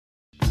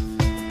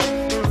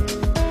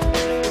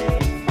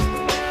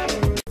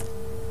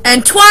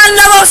Antoine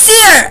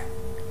Lavoisier!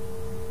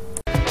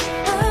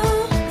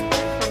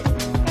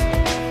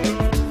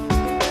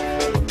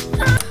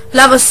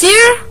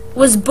 Lavoisier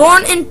was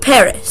born in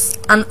Paris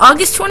on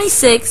August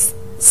 26,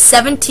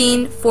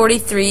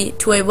 1743,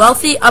 to a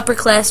wealthy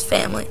upper-class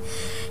family.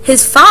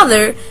 His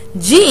father,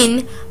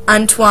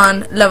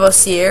 Jean-Antoine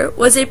Lavoisier,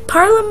 was a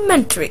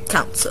parliamentary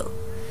counsel.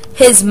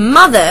 His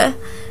mother,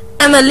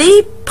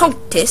 Emilie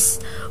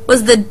Pontis,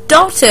 was the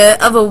daughter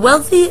of a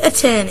wealthy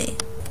attorney.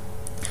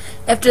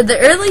 After the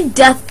early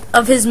death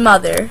of his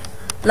mother,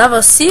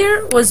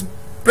 Lavoisier was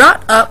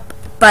brought up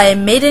by a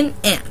maiden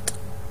aunt.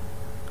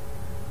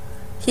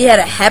 He had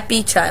a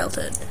happy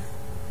childhood.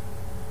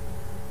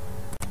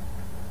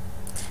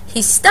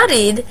 He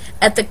studied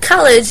at the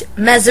College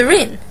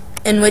Mazarin,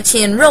 in which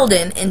he enrolled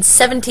in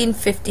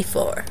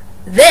 1754.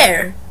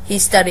 There, he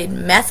studied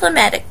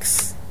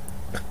mathematics,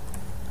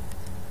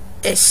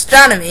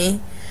 astronomy,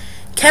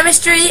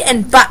 chemistry,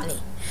 and botany.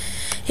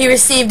 He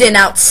received an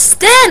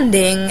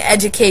outstanding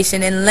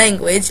education in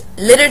language,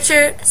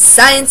 literature,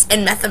 science,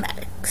 and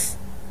mathematics.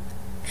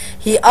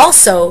 He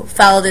also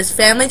followed his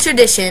family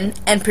tradition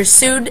and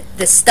pursued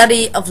the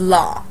study of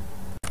law.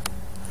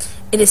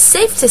 It is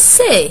safe to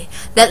say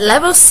that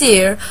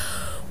Lavoisier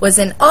was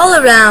an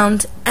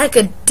all-around,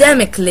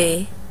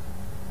 academically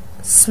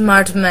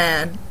smart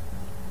man.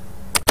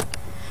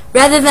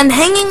 Rather than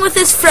hanging with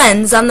his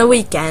friends on the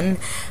weekend,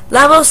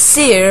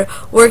 Lavoisier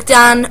worked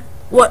on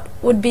what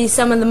would be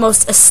some of the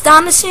most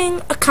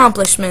astonishing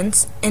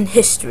accomplishments in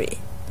history.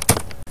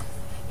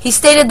 He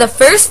stated the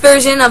first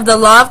version of the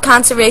law of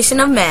conservation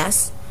of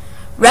mass,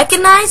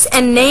 recognized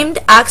and named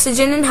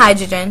oxygen and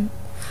hydrogen,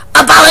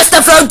 abolished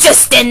the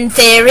phlogiston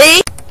theory,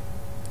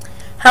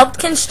 helped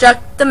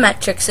construct the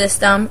metric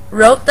system,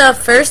 wrote the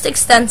first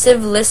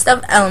extensive list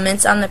of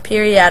elements on the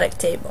periodic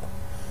table,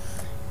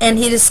 and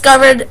he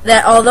discovered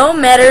that although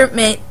matter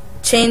may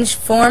change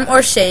form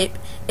or shape,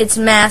 its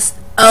mass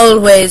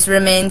always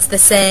remains the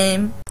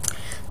same.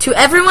 To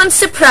everyone's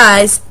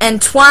surprise,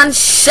 Antoine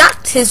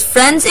shocked his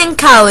friends and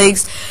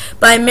colleagues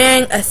by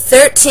marrying a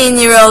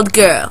 13-year-old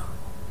girl.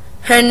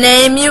 Her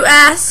name, you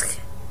ask?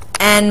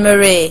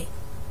 Anne-Marie.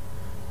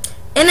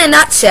 In a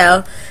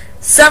nutshell,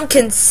 some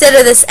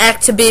consider this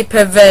act to be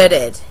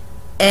perverted.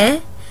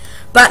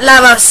 But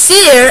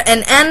Lavoisier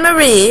and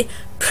Anne-Marie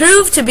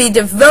proved to be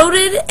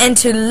devoted and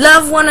to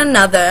love one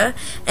another,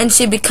 and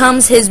she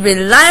becomes his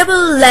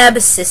reliable lab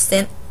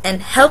assistant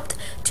and helped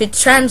to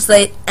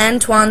translate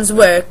Antoine's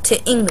work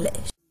to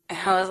English. And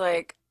I was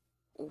like,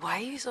 why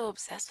are you so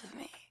obsessed with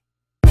me?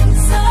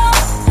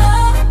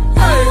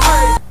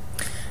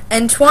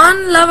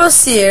 Antoine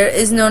Lavoisier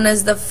is known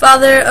as the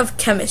father of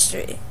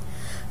chemistry.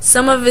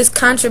 Some of his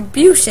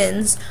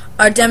contributions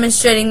are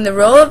demonstrating the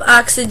role of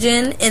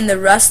oxygen in the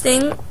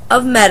rusting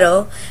of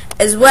metal,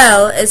 as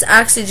well as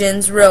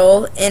oxygen's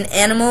role in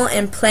animal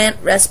and plant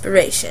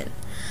respiration.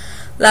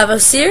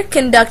 Lavoisier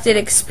conducted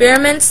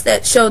experiments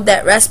that showed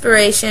that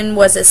respiration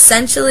was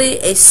essentially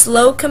a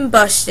slow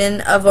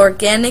combustion of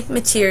organic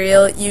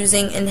material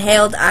using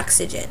inhaled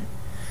oxygen.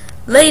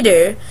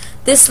 Later,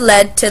 this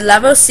led to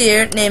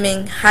Lavoisier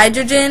naming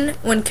hydrogen,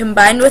 when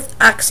combined with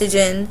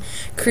oxygen,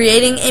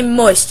 creating a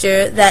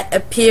moisture that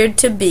appeared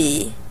to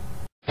be...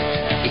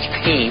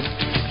 It's clean.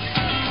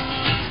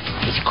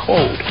 It's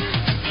cold.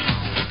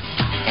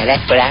 And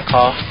that's what I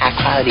call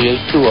high-quality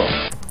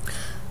H2O.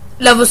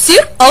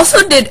 Lavoisier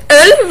also did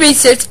early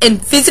research in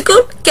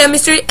physical,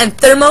 chemistry, and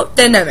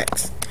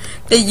thermodynamics.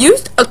 They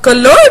used a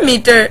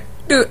calorimeter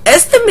to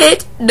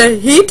estimate the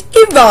heat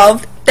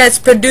evolved that's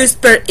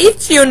produced per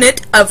each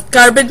unit of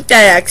carbon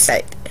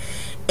dioxide,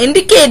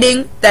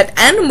 indicating that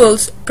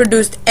animals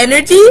produced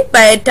energy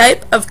by a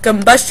type of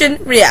combustion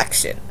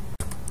reaction.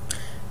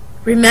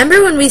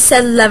 Remember when we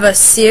said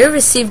Lavoisier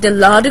received a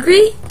law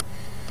degree?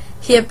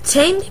 He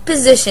obtained a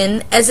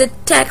position as a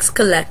tax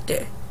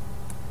collector.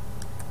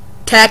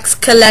 Tax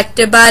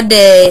collector by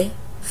day,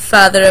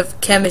 father of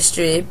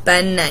chemistry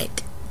by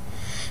night.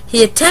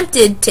 He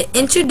attempted to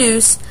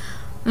introduce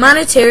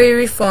monetary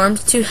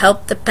reforms to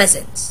help the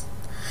peasants.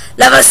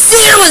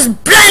 Lavoisier was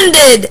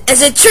branded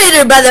as a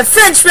traitor by the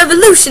French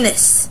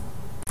revolutionists.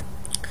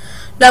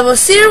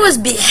 Lavoisier was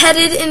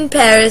beheaded in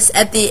Paris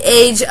at the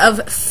age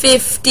of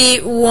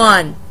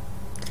 51.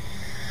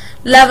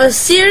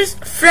 Lavoisier's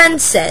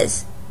friend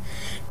says,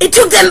 "It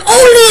took them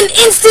only an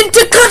instant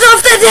to cut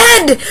off that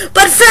head,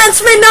 but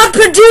France may not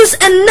produce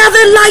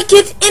another like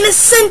it in a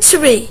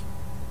century."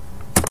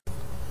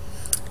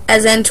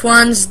 As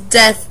Antoine's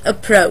death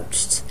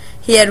approached,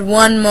 he had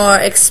one more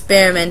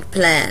experiment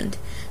planned.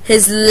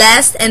 His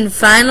last and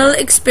final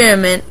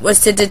experiment was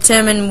to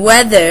determine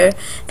whether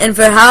and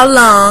for how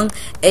long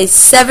a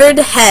severed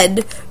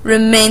head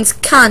remains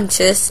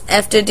conscious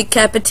after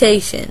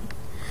decapitation.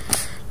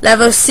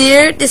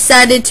 Lavoisier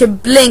decided to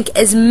blink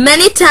as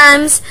many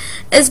times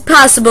as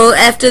possible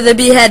after the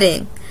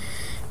beheading,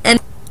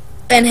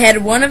 and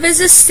had one of his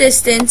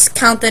assistants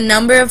count the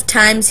number of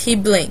times he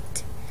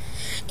blinked.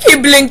 He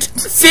blinked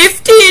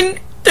 15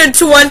 to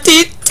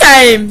 20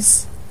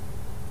 times.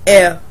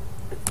 Ew.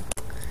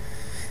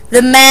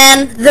 The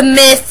man, the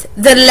myth,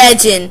 the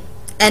legend,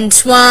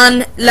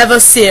 Antoine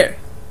Lavoisier,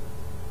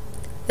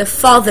 the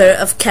father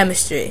of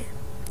chemistry.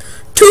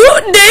 2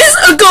 days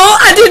ago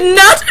I did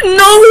not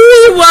know who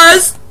he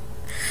was.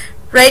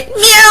 Right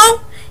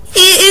now,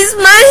 he is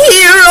my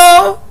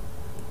hero.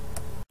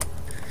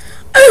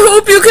 I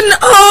hope you can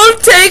all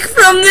take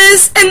from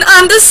this and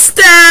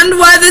understand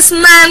why this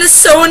man is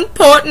so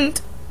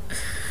important.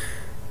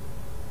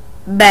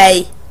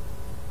 Bye.